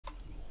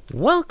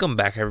Welcome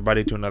back,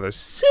 everybody, to another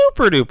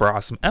super duper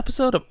awesome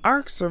episode of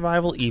ARK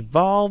Survival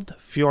Evolved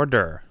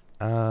Fjordur.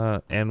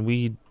 And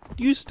we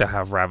used to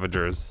have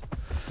Ravagers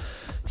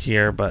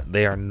here, but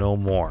they are no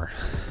more.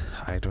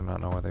 I do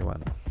not know where they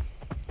went.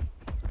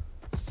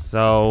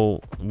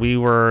 So we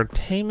were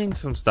taming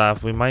some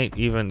stuff. We might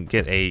even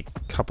get a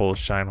couple of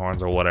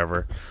Shinehorns or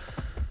whatever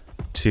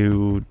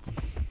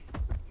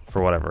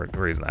for whatever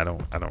reason. I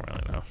don't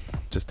really know.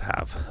 Just to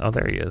have. Oh,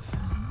 there he is.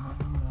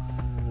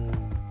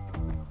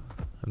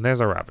 And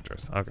there's our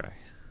Ravagers. Okay.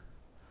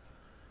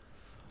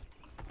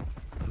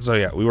 So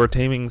yeah, we were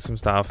taming some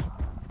stuff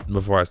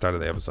before I started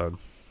the episode.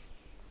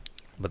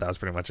 But that was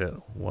pretty much it.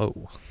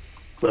 Whoa.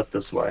 Flip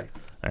this way.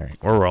 Alright,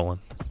 we're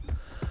rolling.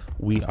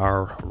 We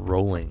are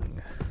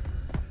rolling.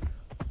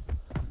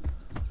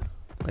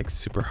 Like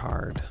super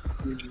hard.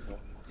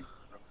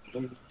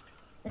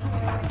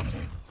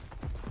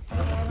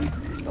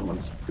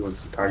 Someone's doing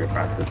some target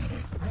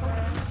practice.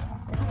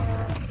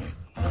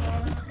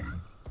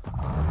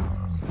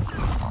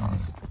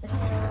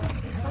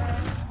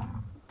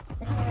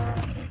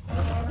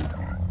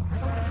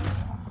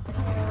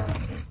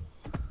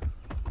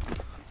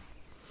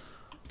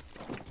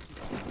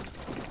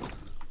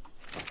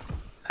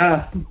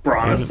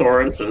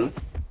 Brontosauruses.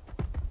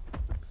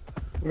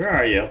 Where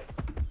are you?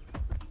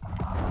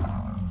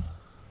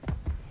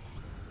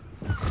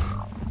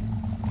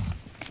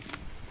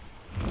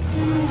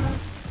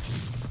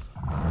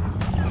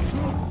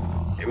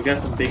 Hey, we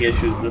got some big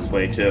issues this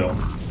way too.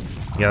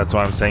 Yeah, that's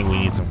why I'm saying we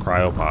need some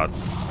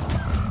cryopods.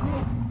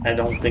 I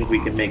don't think we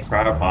can make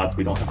cryopods.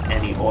 We don't have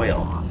any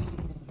oil.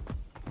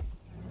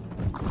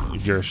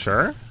 You're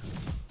sure?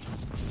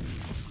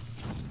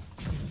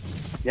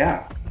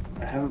 Yeah,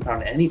 I haven't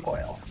found any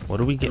oil. What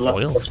do we get Unless,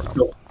 oil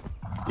from?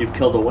 You've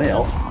killed a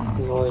whale.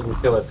 Well, you can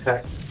kill a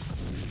tech.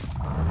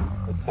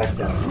 A tech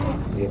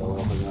down. You know,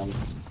 from them.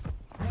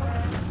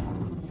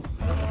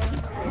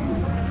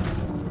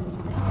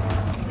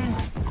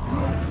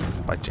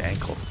 By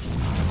Jankles.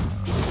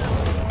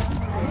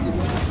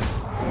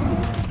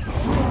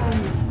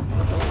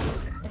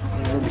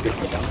 That'd be good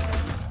for them.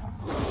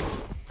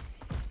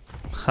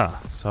 Huh,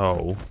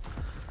 so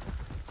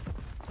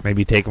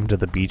maybe take them to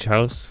the beach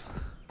house?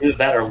 Either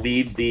that or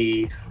lead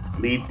the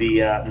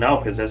no,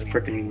 because there's a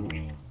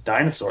freaking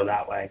dinosaur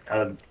that way.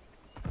 A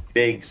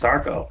big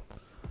Sarco.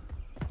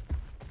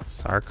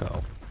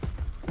 Sarco.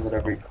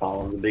 Whatever you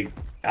call them, the big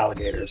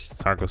alligators.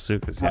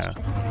 Sarcosuchus, yeah.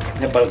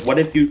 Yeah, but what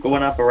if you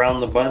going up around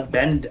the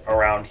bend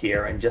around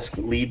here and just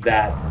lead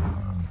that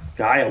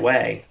guy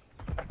away,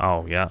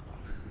 Oh, yeah.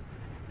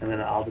 and then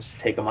I'll just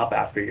take him up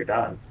after you're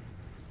done.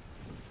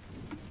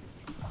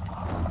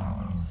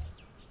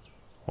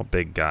 What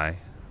big guy?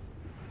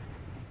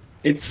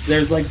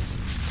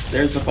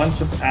 There's a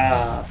bunch of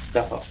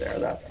stuff up there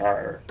that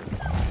are.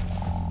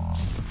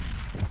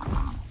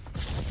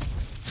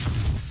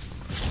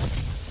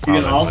 You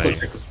can also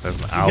check to, there's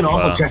an you can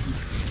also alpha. check.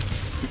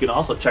 You can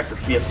also check to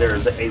see if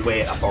there's a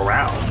way up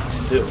around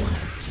too.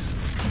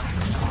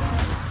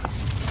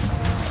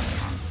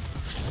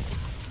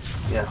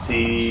 Yeah,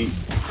 see,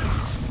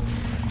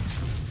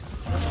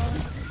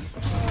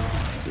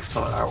 he's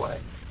coming our way.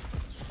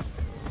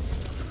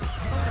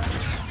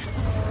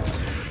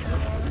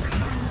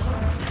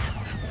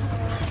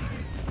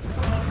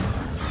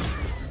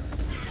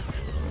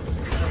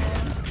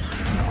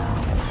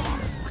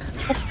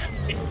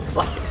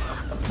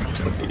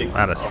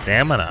 Out of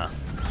stamina.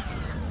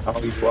 Oh,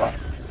 you what?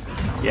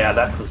 Yeah,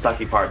 that's the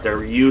sucky part.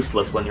 They're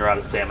useless when you're out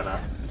of stamina.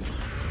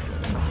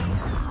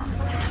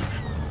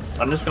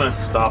 I'm just gonna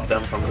stop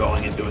them from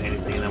going and doing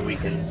anything, and then we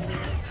can.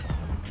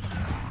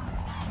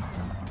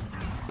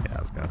 Yeah, I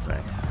was gonna say.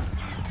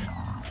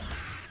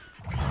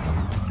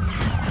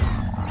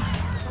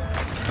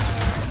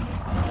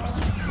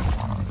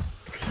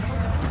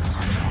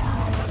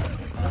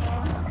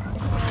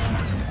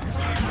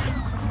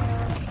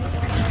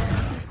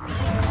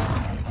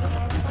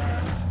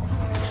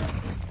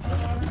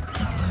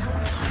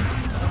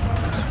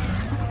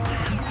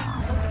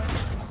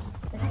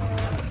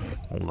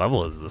 What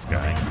level is this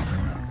guy?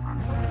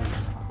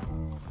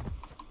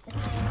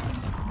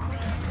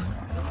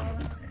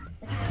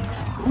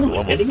 Ooh,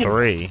 Level hitting it.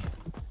 3.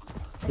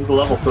 He's a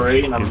level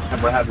 3, and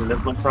we're having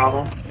this much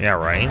problem. Yeah,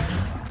 right?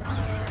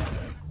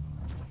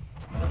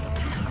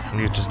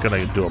 You're just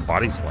gonna do a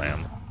body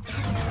slam.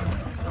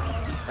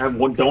 I don't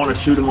want to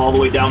shoot him all the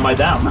way down by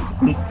them.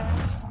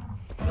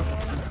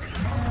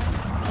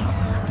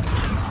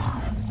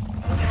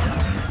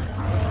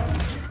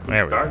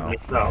 There we go.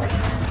 So.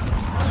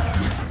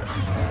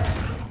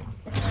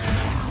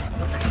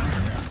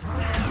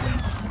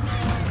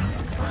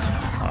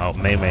 Oh,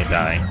 May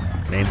die.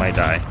 May might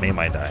die. May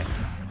might die.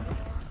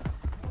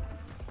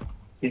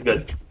 He's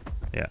good.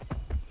 Yeah.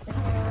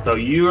 So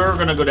you're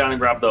gonna go down and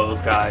grab those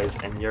guys,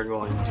 and you're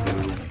going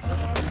to.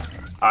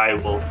 I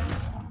will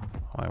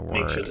My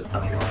make sure word. there's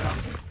nothing going on.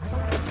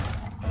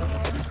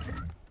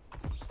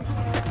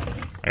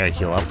 I gotta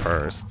heal up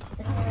first.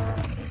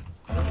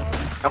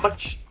 How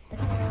much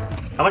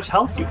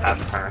health do you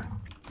have, Turner?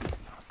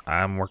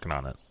 I'm working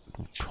on it.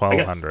 I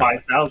got 1,200.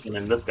 5,000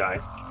 in this guy.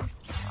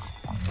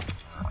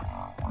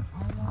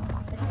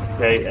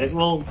 Okay,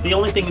 well, the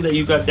only thing that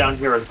you got down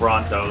here is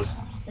Brontos.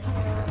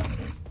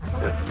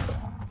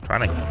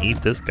 Trying to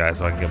eat this guy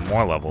so I can get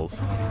more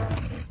levels.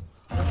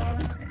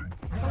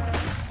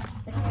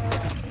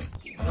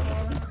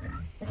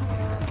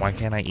 Why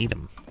can't I eat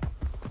him?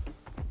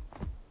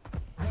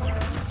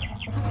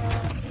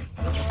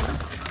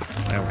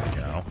 There we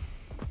go.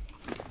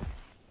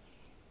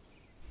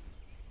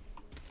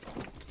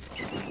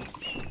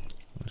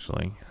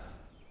 Actually,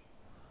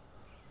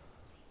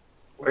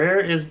 Where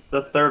is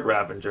the third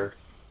Ravager?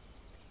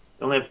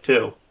 You only have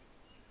 2.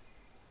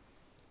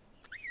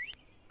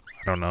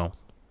 I don't know.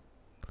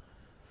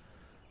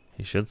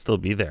 He should still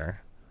be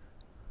there.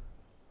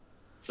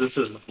 So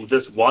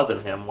this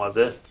wasn't him, was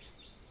it?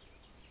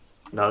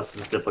 No, this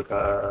is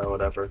Diplica,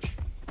 whatever.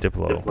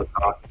 Diplo.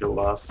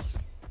 Diplodocus.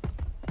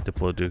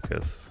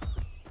 Diplodocus.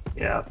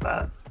 Yeah,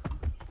 that.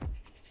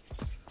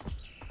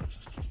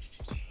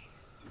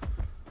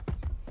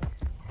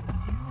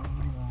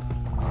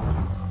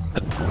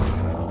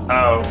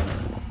 Oh,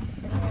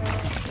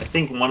 I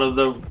think one of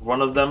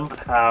them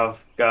have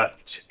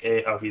got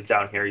a. Oh, he's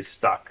down here. He's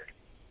stuck.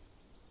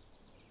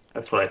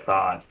 That's what I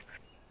thought.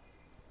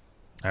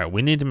 All right,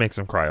 we need to make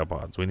some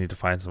cryopods. We need to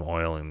find some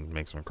oil and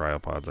make some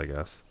cryopods, I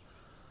guess.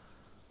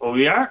 Well,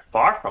 we aren't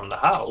far from the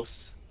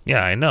house.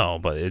 Yeah, I know,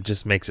 but it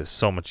just makes it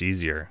so much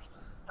easier.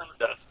 It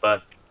does,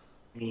 but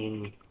I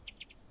mean,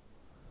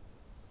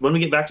 when we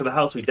get back to the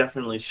house, we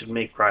definitely should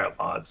make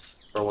cryopods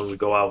for when we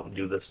go out and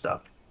do this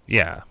stuff.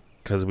 Yeah,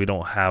 because we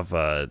don't have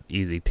a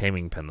easy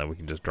taming pen that we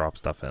can just drop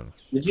stuff in.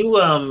 Did you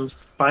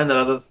find that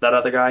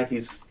other guy?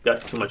 He's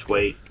got too much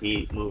weight. He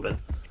ain't moving.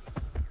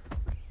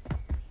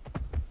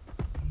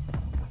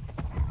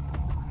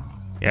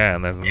 Yeah,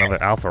 and there's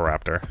another alpha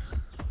raptor.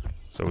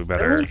 So we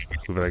better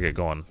get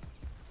going.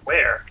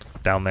 Where?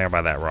 Down there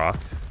by that rock.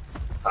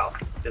 Oh,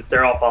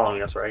 they're all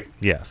following us, right?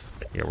 Yes.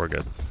 Yeah, we're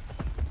good.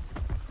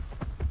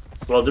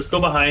 Well, just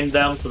go behind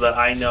them so that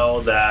I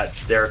know that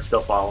they're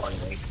still following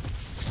me.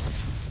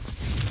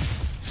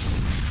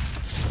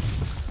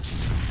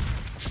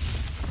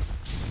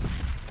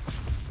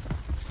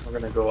 We're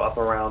gonna go up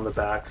around the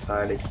back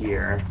side of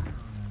here.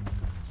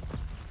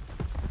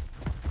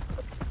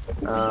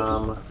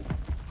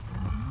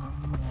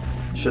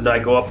 Should I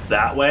go up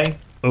that way?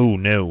 Oh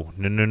no.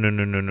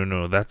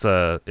 No. That's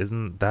a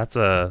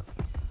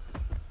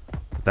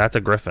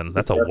griffin.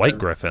 That's a white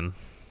griffin.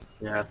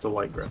 Yeah, it's a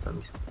white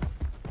griffin.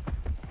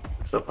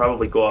 So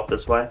probably go up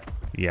this way.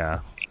 Yeah.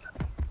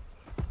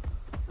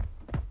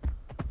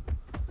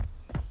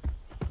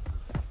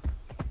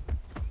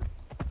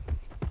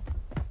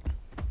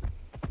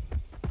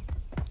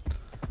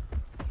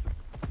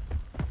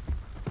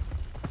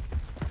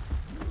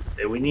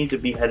 Okay, we need to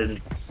be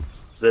headed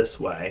this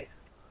way.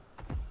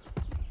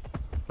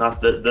 Not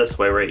this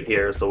way right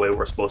here is the way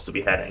we're supposed to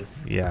be heading.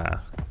 Yeah.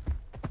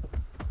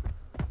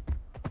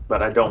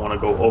 But I don't want to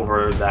go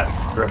over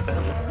that griffin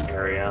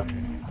area.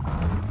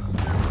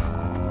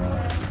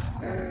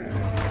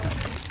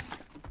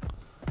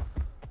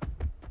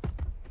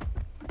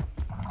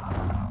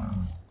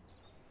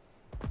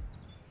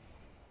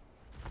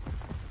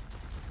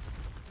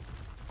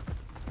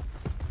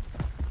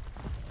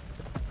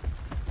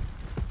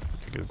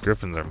 Because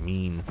griffins are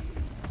mean.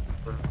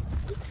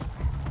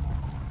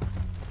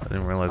 I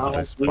didn't realize that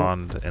I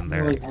spawned in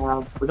there. We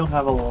don't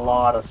have a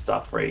lot of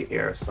stuff right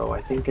here, so I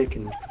think I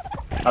can.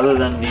 Other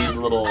than these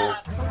little,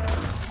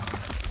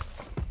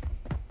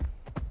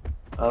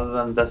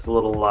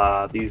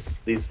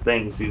 these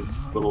things,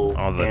 these little.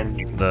 Oh,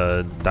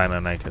 the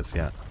Deinonychus,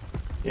 yeah.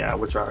 Yeah,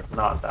 which are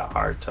not that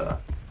hard to.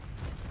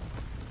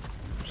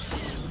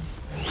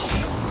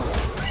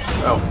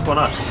 Oh, what's going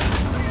on?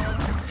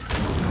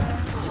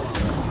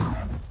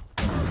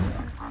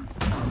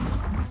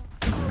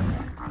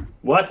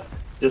 What?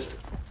 Just.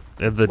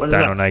 The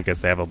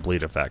Deinonychus, they have a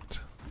bleed effect.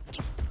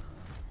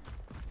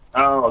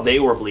 Oh, they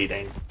were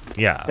bleeding.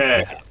 Yeah.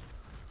 Okay.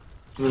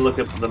 Let me look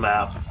at the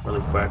map really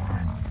quick.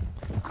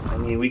 I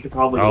mean, we could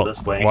probably go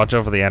this way. Watch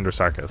out for the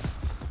Androsarchus.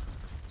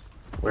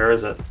 Where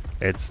is it?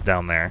 It's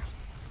down there.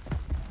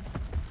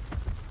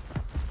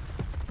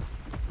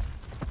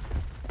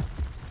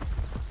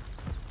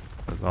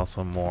 There's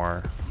also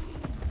more.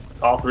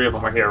 All 3 of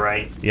them are here,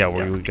 right? Yeah,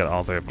 we got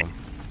all 3 of them.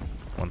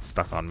 One's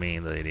stuck on me,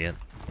 the idiot.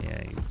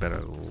 Yeah, you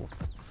better.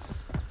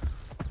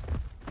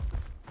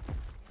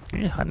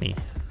 Yeah, honey.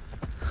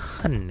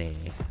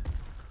 Honey.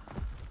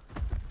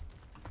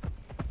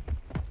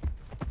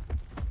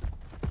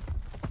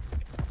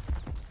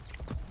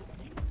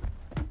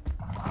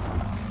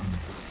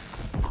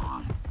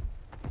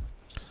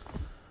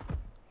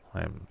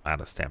 I'm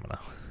out of stamina.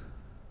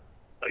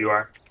 Oh, you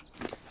are?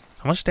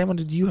 How much stamina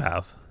did you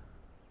have?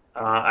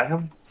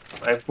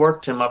 I've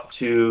worked him up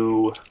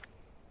to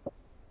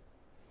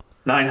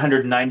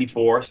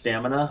 994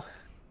 stamina.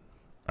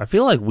 I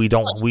feel like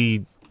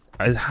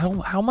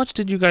how much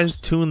did you guys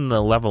tune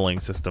the leveling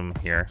system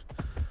here?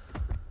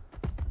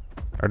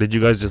 Or did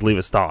you guys just leave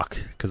it stock?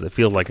 Because it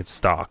feels like it's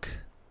stock.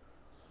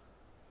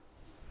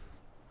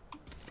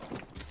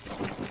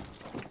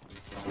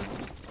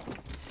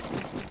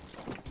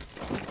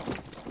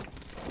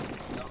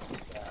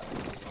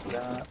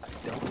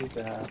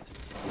 that.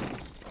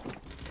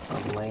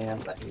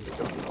 Lands. I need to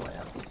go to the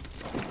lands.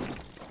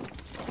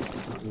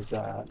 Do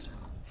that.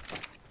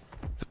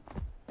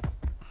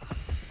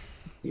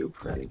 You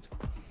prayed.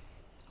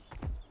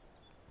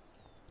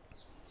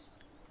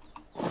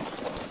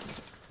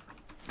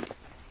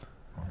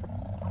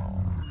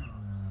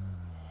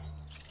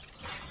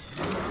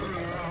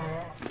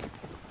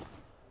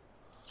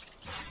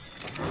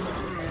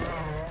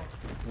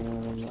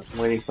 I'm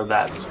waiting for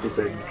that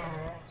stupid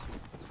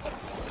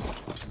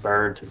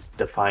bird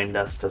to find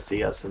us, to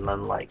see us, and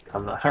then like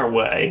come our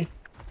way.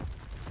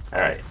 All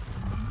right.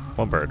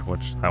 What bird?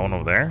 Which? That one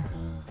over there?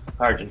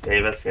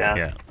 Argentavis, yeah.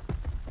 Yeah.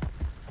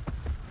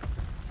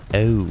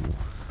 Oh.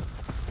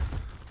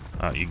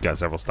 Oh, you got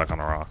several stuck on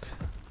a rock.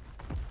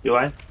 Do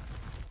I?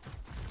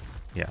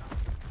 Yeah.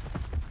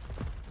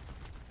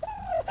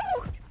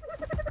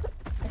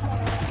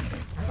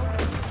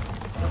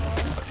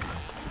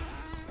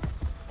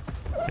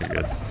 You're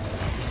good.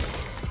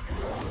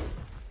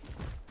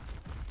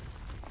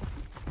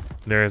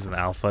 There is an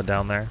alpha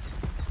down there.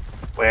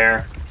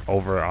 Where?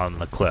 Over on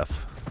the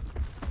cliff.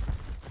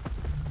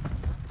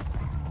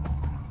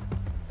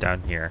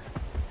 Down here.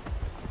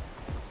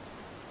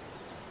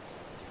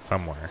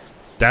 Somewhere.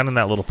 Down in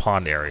that little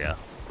pond area.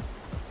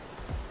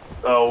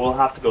 Oh, we'll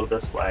have to go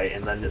this way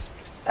and then just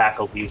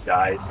tackle these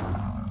guys.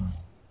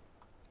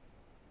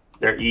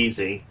 They're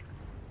easy.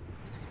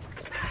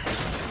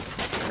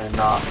 They're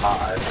not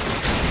hard.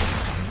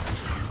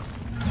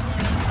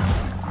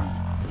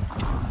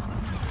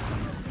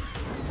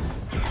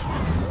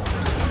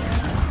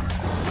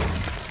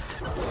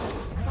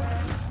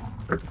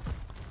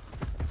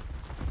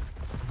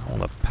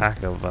 Hold a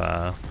pack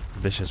of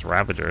vicious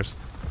ravagers.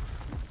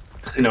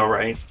 I know,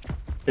 right?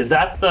 Is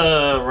that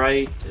the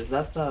right? Is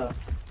that the?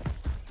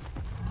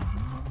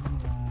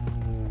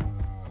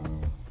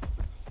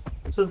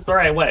 This is the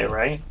right way,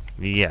 right?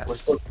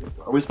 Yes.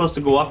 Are we supposed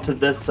to go up to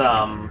this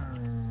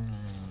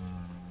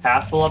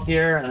castle up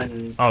here and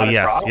then? Oh cut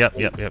yes. across?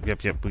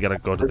 Yep. We gotta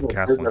go to the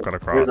castle and cut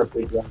across.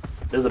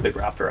 There's a big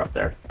raptor up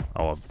there.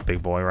 Oh, a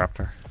big boy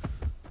raptor.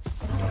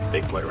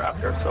 Big boy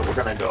raptor. So we're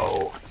gonna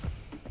go.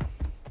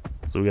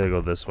 So we gotta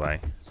go this way.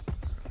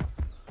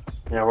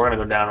 Yeah, we're gonna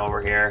go down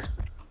over here.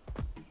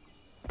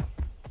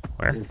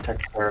 Where?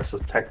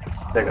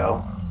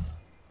 Stego.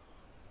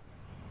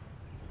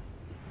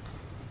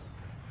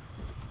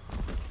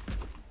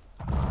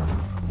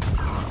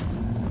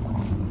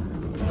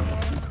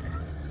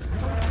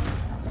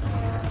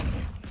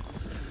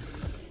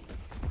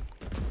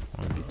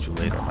 I'll get you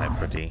later, my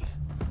pretty.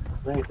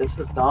 Wait, this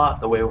is not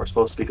the way we're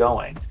supposed to be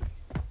going.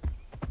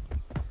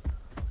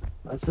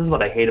 This is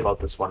what I hate about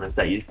this one, is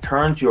that it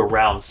turns you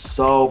around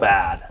so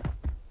bad.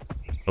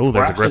 Oh,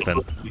 there's a We're griffin.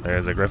 actually-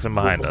 There's a griffin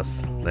behind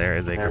us. There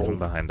is a griffin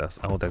behind us.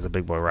 Oh, there's a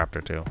big boy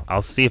raptor too.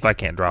 I'll see if I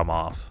can't draw him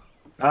off.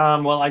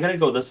 Well, I gotta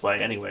go this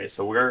way anyway,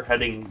 so we're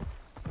heading...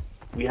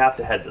 We have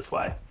to head this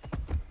way.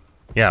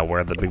 Yeah,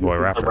 where the big boy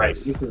raptor Right,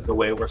 is. this is the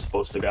way we're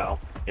supposed to go.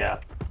 Yeah.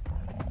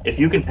 If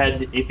you can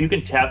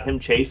have him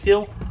chase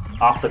you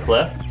off the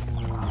cliff...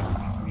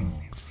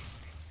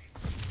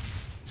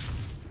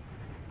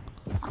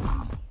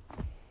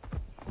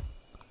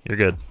 You're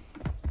good.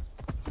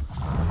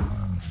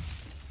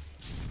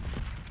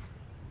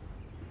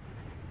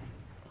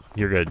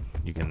 You're good.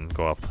 You can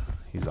go up.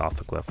 He's off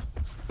the cliff.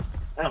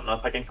 I don't know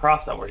if I can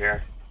cross over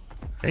here.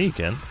 Yeah, you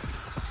can.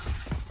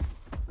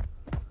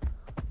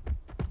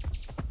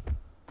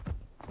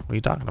 What are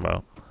you talking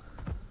about?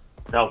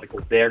 No,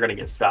 because they're gonna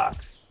get stuck.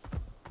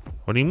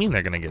 What do you mean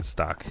they're gonna get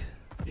stuck?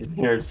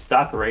 They're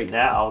stuck right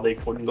now. They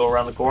couldn't go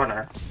around the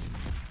corner.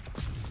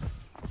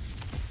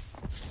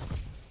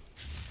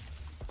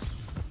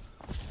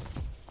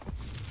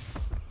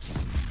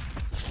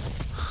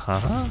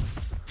 Huh?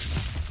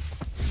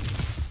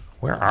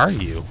 Where are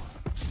you?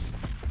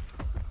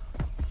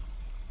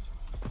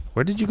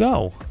 Where did you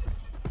go?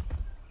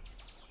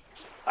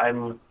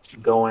 I'm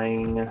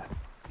going...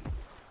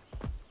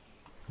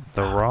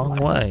 The wrong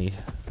way.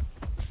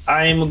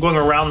 I'm going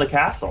around the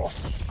castle.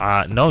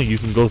 No, you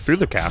can go through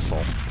the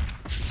castle.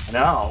 I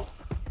know.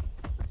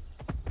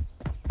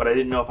 But I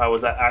didn't know if I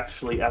was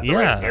actually at the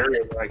right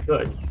area where I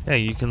could. Yeah,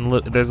 you can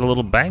look. There's a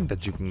little bank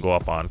that you can go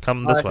up on.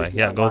 Come this way.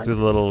 Yeah, go through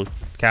the little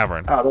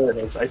cavern. Oh, there it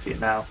is. I see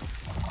it now.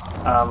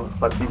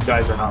 But these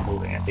guys are not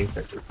moving. I think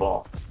they're too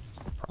full.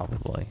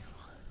 Probably.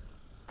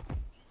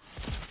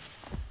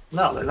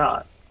 No, they're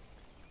not.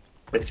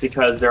 It's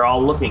because they're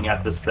all looking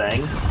at this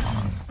thing,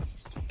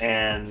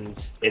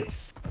 and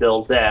it's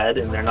still dead,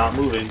 and they're not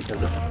moving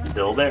because it's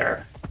still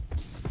there.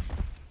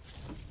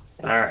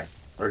 Alright,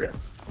 we're good.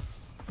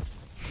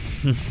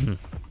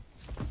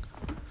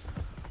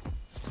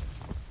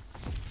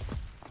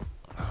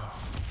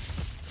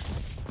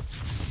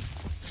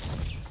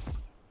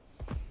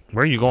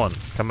 Where are you going?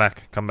 Come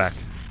back. Come back.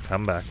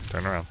 Come back.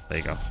 Turn around. There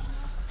you go.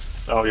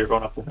 Oh, you're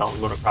going up the hill and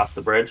going across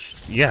the bridge?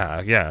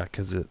 Yeah,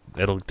 because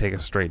it'll take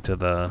us straight to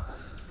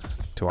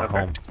our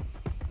home.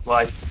 Well,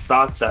 I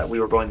thought that we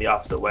were going the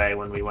opposite way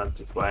when we went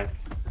this way.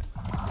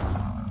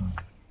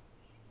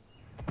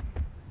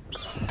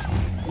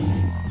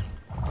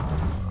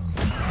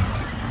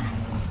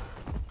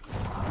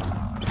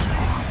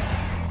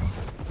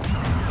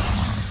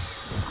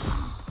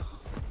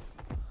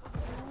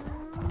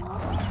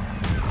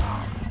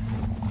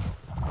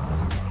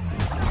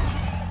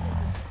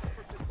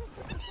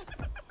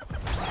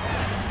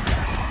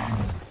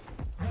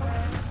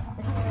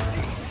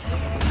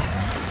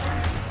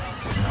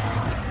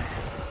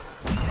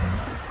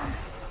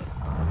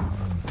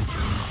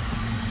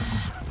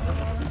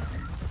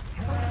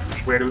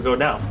 Where do we go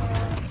now?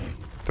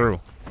 Through.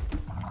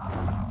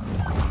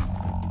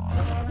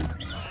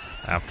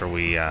 After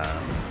we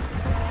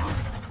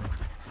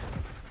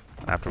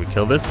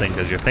kill this thing,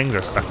 because your things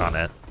are stuck on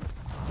it.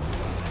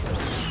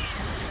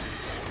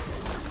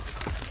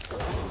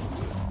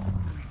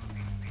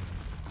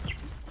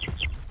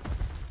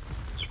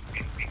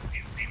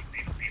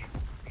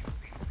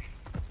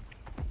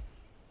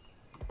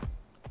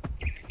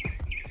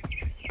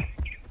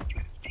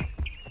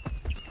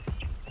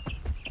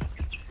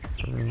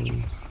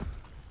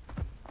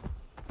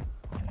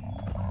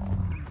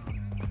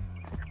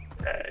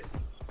 Okay.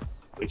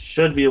 We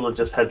should be able to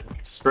just head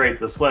straight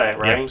this way,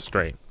 right? Yep,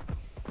 straight.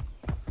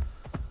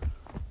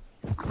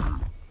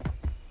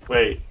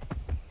 Wait.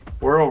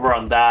 We're over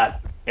on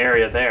that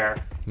area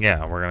there.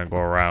 Yeah, we're gonna go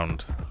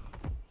around.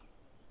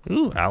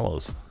 Ooh,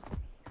 aloes.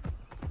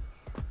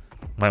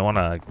 Might want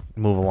to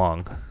move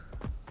along.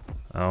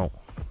 Oh,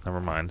 never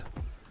mind.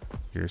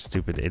 Your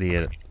stupid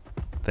idiot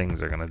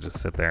things are gonna just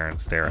sit there and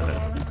stare at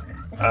it.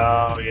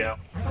 Oh, yeah.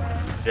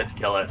 You have to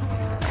kill it.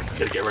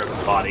 Gotta get rid of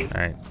its body.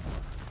 Alright.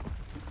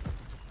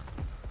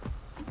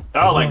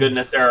 Oh my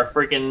goodness, there are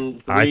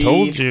freaking 3... I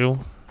told you.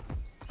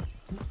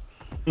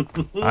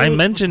 I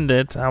mentioned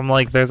it. I'm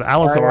like, there's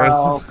allosaurus.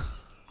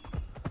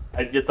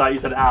 I just thought you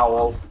said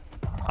owls.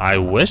 I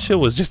wish it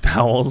was just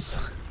owls.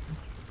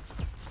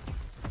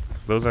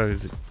 Those are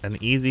an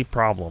easy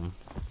problem.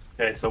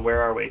 Okay, so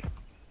where are we?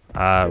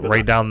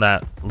 Right down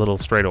that little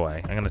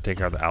straightaway. I'm gonna take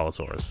care of the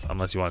allosaurus,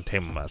 unless you want to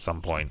tame them at some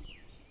point.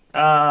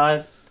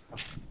 I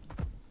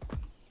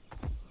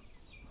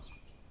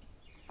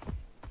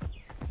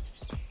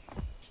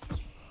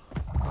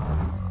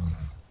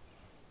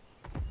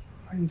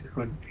Find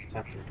good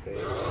temperature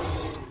base.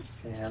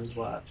 And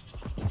what?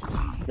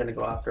 You gonna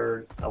go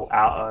after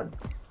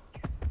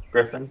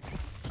Griffin?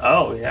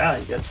 Oh yeah,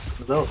 you get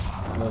those.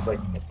 And there's like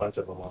a bunch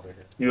of them over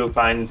here. You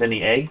find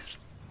any eggs?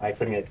 I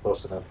couldn't get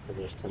close enough because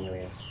there's too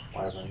many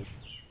wyverns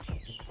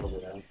over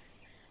there.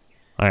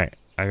 Alright,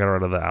 I got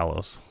rid of the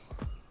aloes.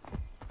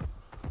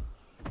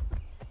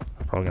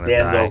 I'm probably gonna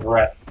Dan's die. over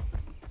at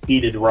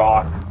Heated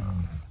Rock,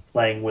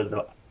 playing with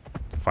the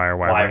Fire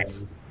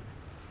wyverns. wyverns.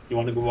 You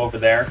want to go over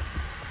there?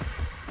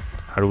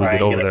 How do we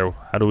get over there?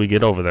 How do we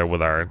get over there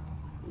with our...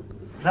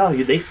 No,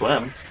 they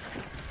swim.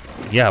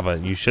 Yeah,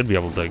 but you should be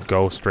able to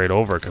go straight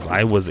over, because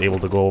I was able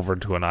to go over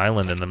to an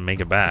island and then make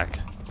it back.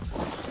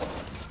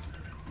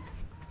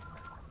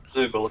 I'm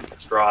gonna go look at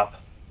this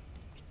drop.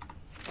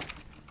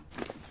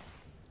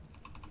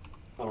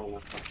 Oh,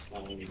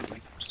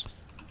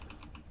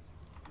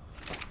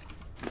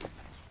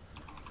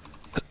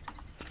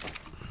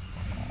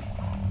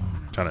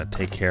 Trying to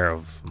take care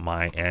of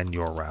my and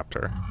your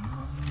raptor.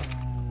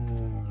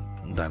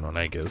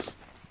 Deinonychus.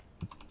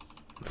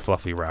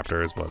 Fluffy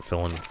raptor is what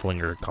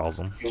Flinger calls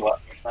them. What?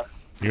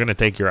 You're gonna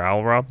take your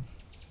owl, Rob?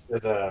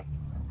 there's a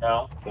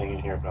No. thing in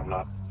here, but I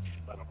don't.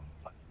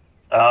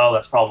 Oh,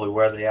 that's probably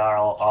where they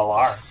all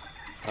are.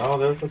 Oh,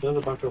 there's a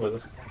bunch over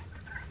this.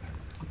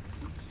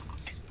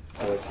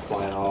 They're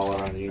flying all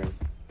around here.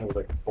 There was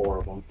like 4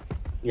 of them.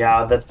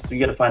 Yeah, you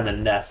gotta find the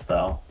nest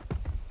though.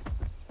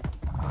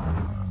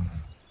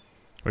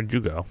 Where'd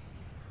you go?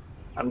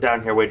 I'm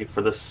down here waiting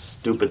for this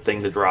stupid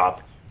thing to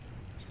drop.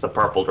 It's a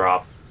purple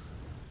drop.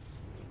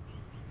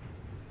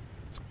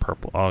 It's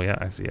purple. Oh yeah,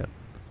 I see it.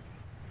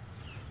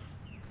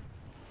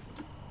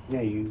 Yeah,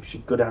 you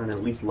should go down and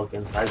at least look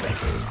inside that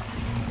cave.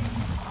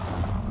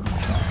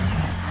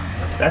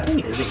 That thing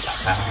isn't that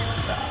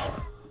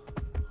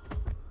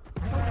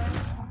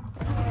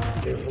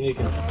fast. Okay, you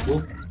can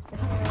swoop.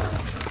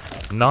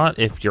 Not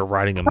if you're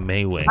riding a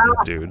Maywing,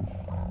 dude.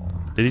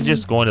 Did he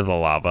just go into the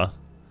lava?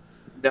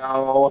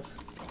 No.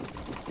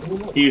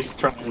 He's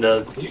trying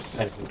to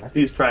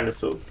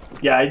swoop.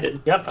 Yeah, I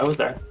did. Yep, I was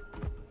there.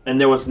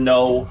 And there was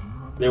no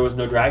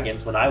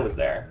dragons when I was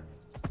there.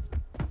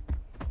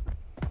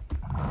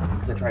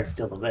 Because I tried to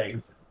steal the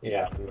thing.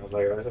 Yeah, I was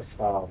like, I just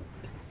found.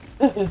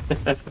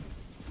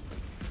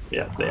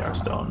 Yeah, they are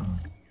stone.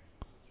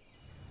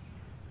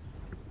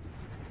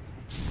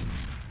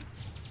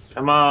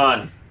 Come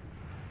on.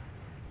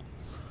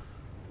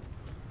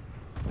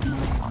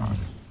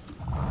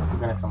 We're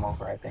gonna come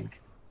over, I think.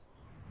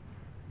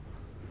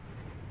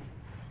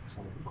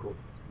 Cool.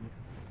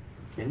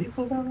 Can you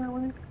go down that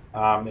way?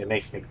 It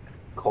makes me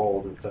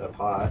cold instead of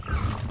hot,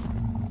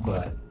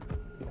 but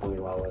only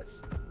while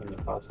it's in the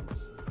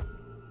process.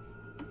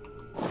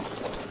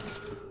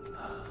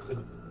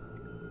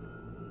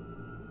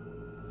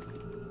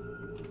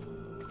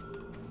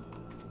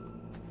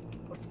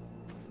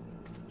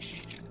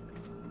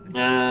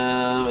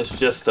 It's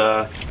just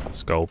a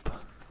Scope.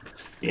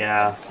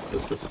 yeah,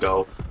 just a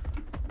scope.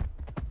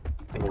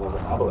 I think there's an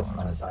obelisk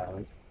on this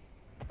island.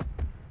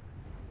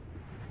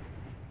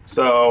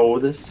 So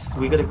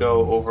we gotta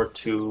go over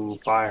to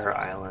Fire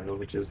Island,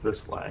 which is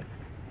this way.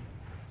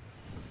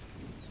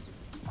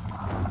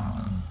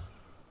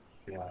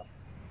 Yeah.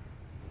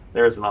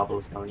 There's an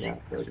obelisk. Oh yeah,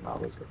 there's an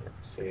obelisk over there.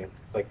 See,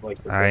 it's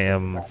like the I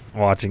am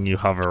watching you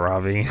hover,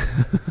 Robbie.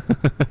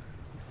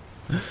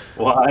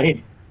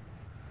 Why?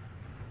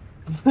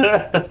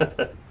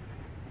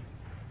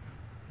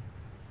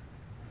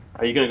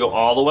 Are you gonna go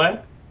all the way?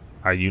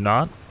 Are you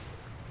not?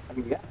 I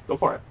mean, yeah, go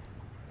for it.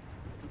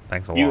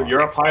 Thanks a lot.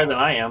 You're up higher than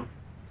I am.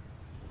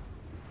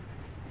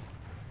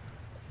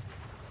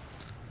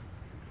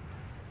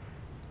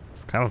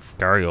 It's kind of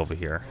scary over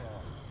here.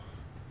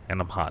 And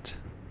I'm hot.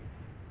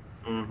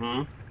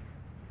 Mm-hmm.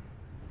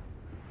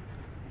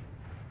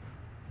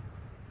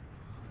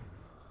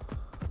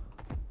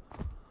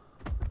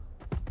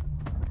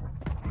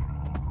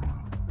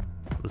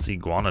 This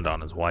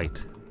iguanodon is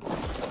white.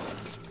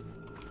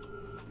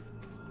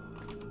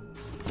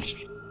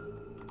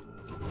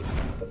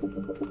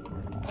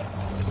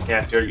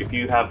 Yeah, if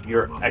you have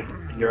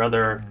your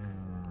other.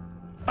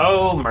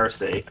 Oh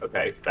mercy.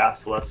 Okay,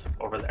 Basilisk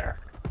over there.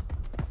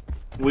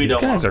 We These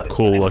don't. guys are want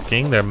cool those.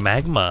 looking. They're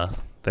magma.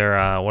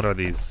 They're what are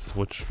these?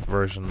 Which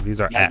version?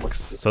 These are Magma. X.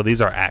 So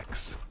these are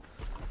X.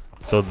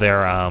 So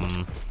they're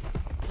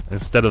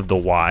instead of the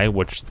Y,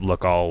 which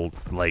look all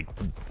like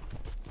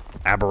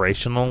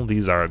aberrational,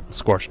 these are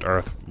scorched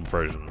earth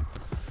version.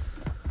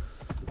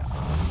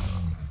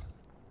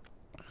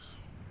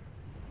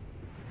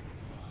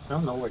 I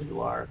don't know where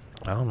you are.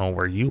 I don't know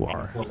where you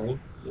are.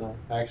 Yeah.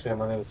 Actually, I'm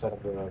running to set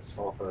up a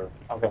sulfur.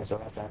 Okay, so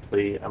that's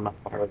actually I'm not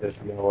Part of this,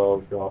 I'm gonna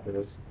load drop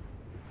this.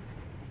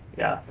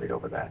 yeah, right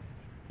over there.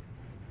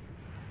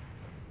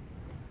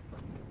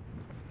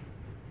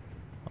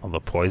 Oh, the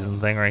poison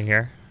thing right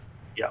here.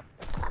 Yep.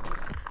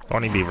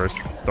 Thorny beavers.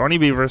 Thorny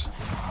beavers.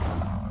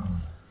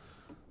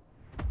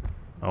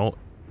 Oh,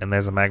 and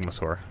there's a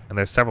magmasaur. And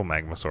there's several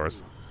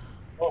magmasaurs.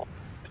 Oh.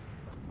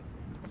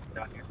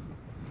 Down here.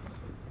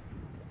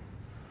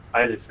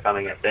 Isaac's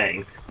coming, I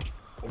think.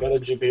 I got a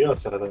GPS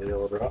set of the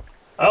yellow drop.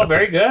 Oh,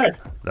 very good.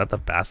 Is that the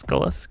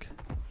basilisk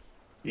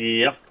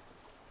Yep.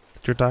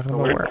 that you're talking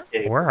Where's about? that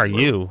cave? Where are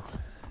you?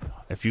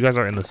 If you guys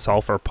are in the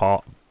sulfur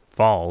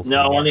falls.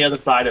 No, then on the other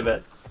side of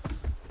it.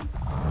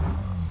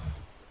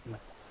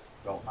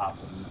 Go up.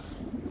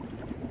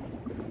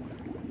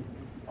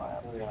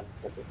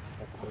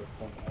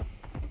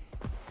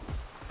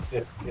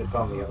 It's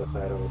on the other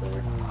side over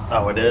there.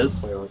 Oh, it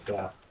is? Where with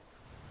that.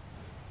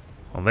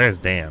 Well, there's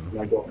Dan.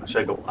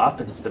 Should I go up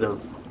instead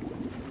of...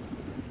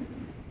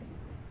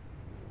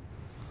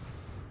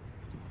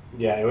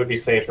 Yeah, it would be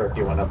safer if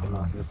you went up the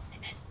mountain.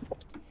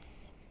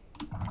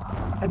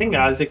 I think,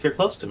 Isaac, you're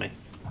close to me.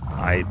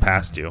 I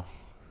passed you.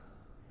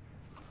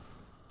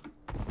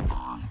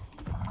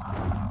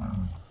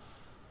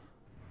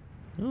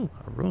 Ooh,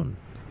 a rune.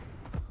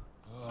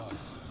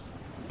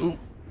 Ooh,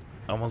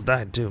 almost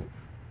died too.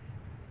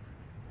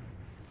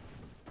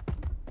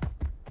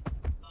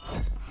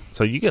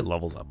 So you get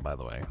levels up, by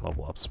the way.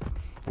 Level ups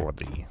for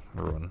the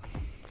rune.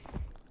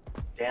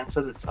 Dan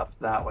said it's up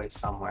that way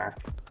somewhere.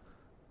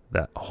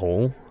 That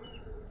hole?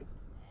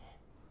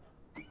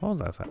 What was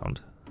that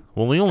sound?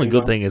 Well, the only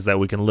good thing is that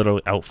we can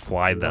literally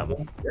outfly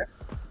them. Yeah.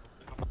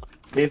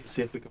 Maybe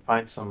see if we can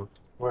find some...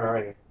 Where are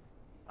you?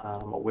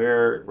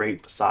 We're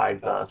right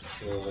beside the...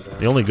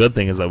 The only good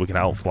thing is that we can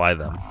outfly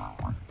them.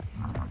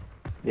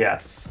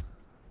 Yes.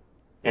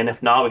 And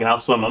if not, we can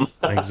outswim them.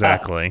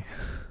 Exactly.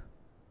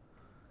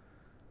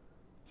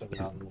 It's a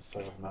mountain, this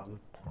side of the mountain.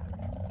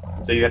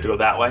 So you have to go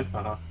that way?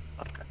 Uh-huh.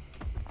 Okay.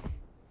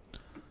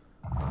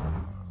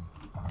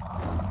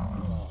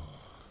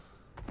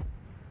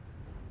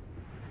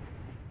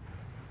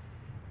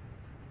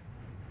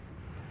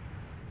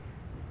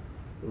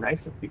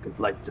 Nice if you could,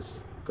 like,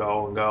 just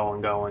go and go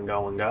and go and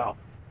go and go.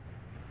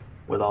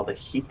 With all the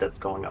heat that's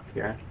going up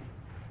here.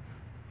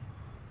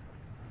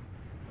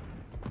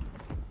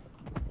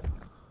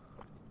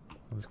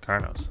 There's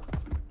Carnos.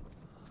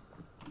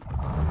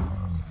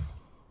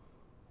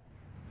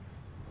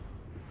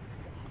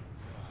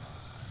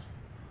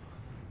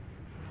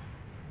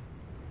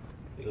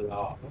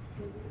 Lava.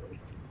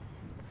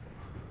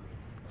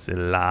 Is it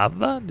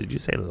lava? Did you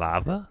say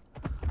lava?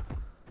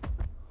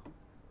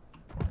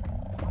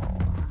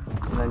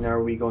 And then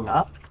are we going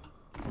up?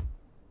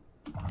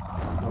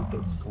 Nope,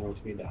 it's going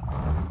to be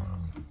down.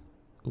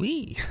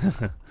 Wee.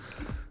 Are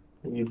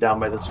you down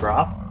by this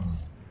rock?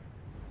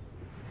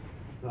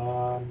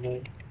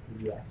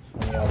 Yes,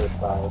 on the other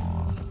side.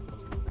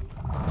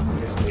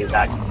 Just made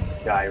that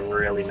guy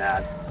really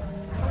mad.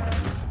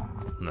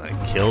 And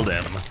I killed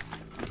him.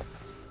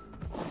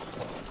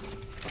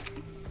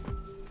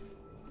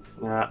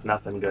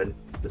 Nothing good.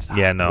 Just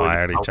Yeah, no, wood I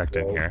already out checked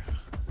in there. here.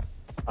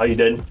 Oh, you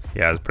did?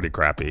 Yeah, it's pretty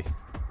crappy.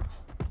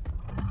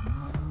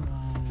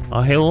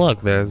 Oh, hey, look,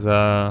 there's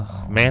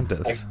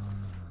mantis.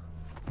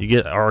 You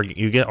get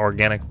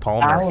organic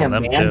polymer from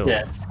them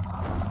mantis. too.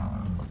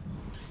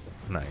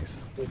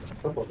 Nice. It's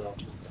purple though.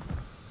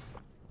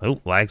 Oh,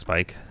 lag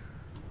spike.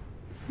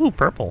 Ooh,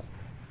 purple.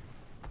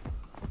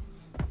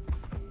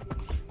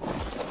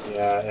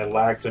 Yeah, it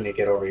lags when you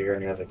get over here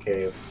near the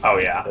cave. Oh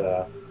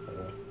yeah.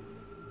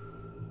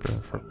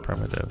 For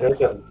primitive. There's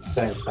a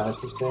thing,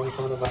 centipede thing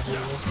coming up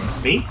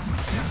behind you. Me?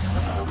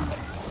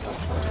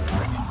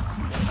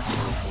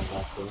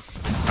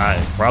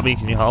 Hi, Robbie,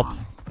 can you help?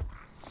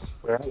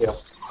 Where are you?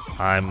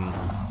 I'm.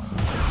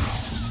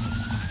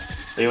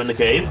 Are you in the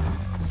cave?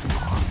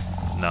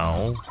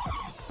 No.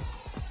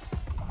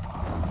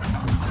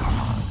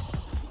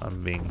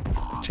 I'm being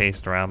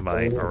chased around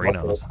by Oh,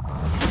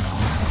 Orinos.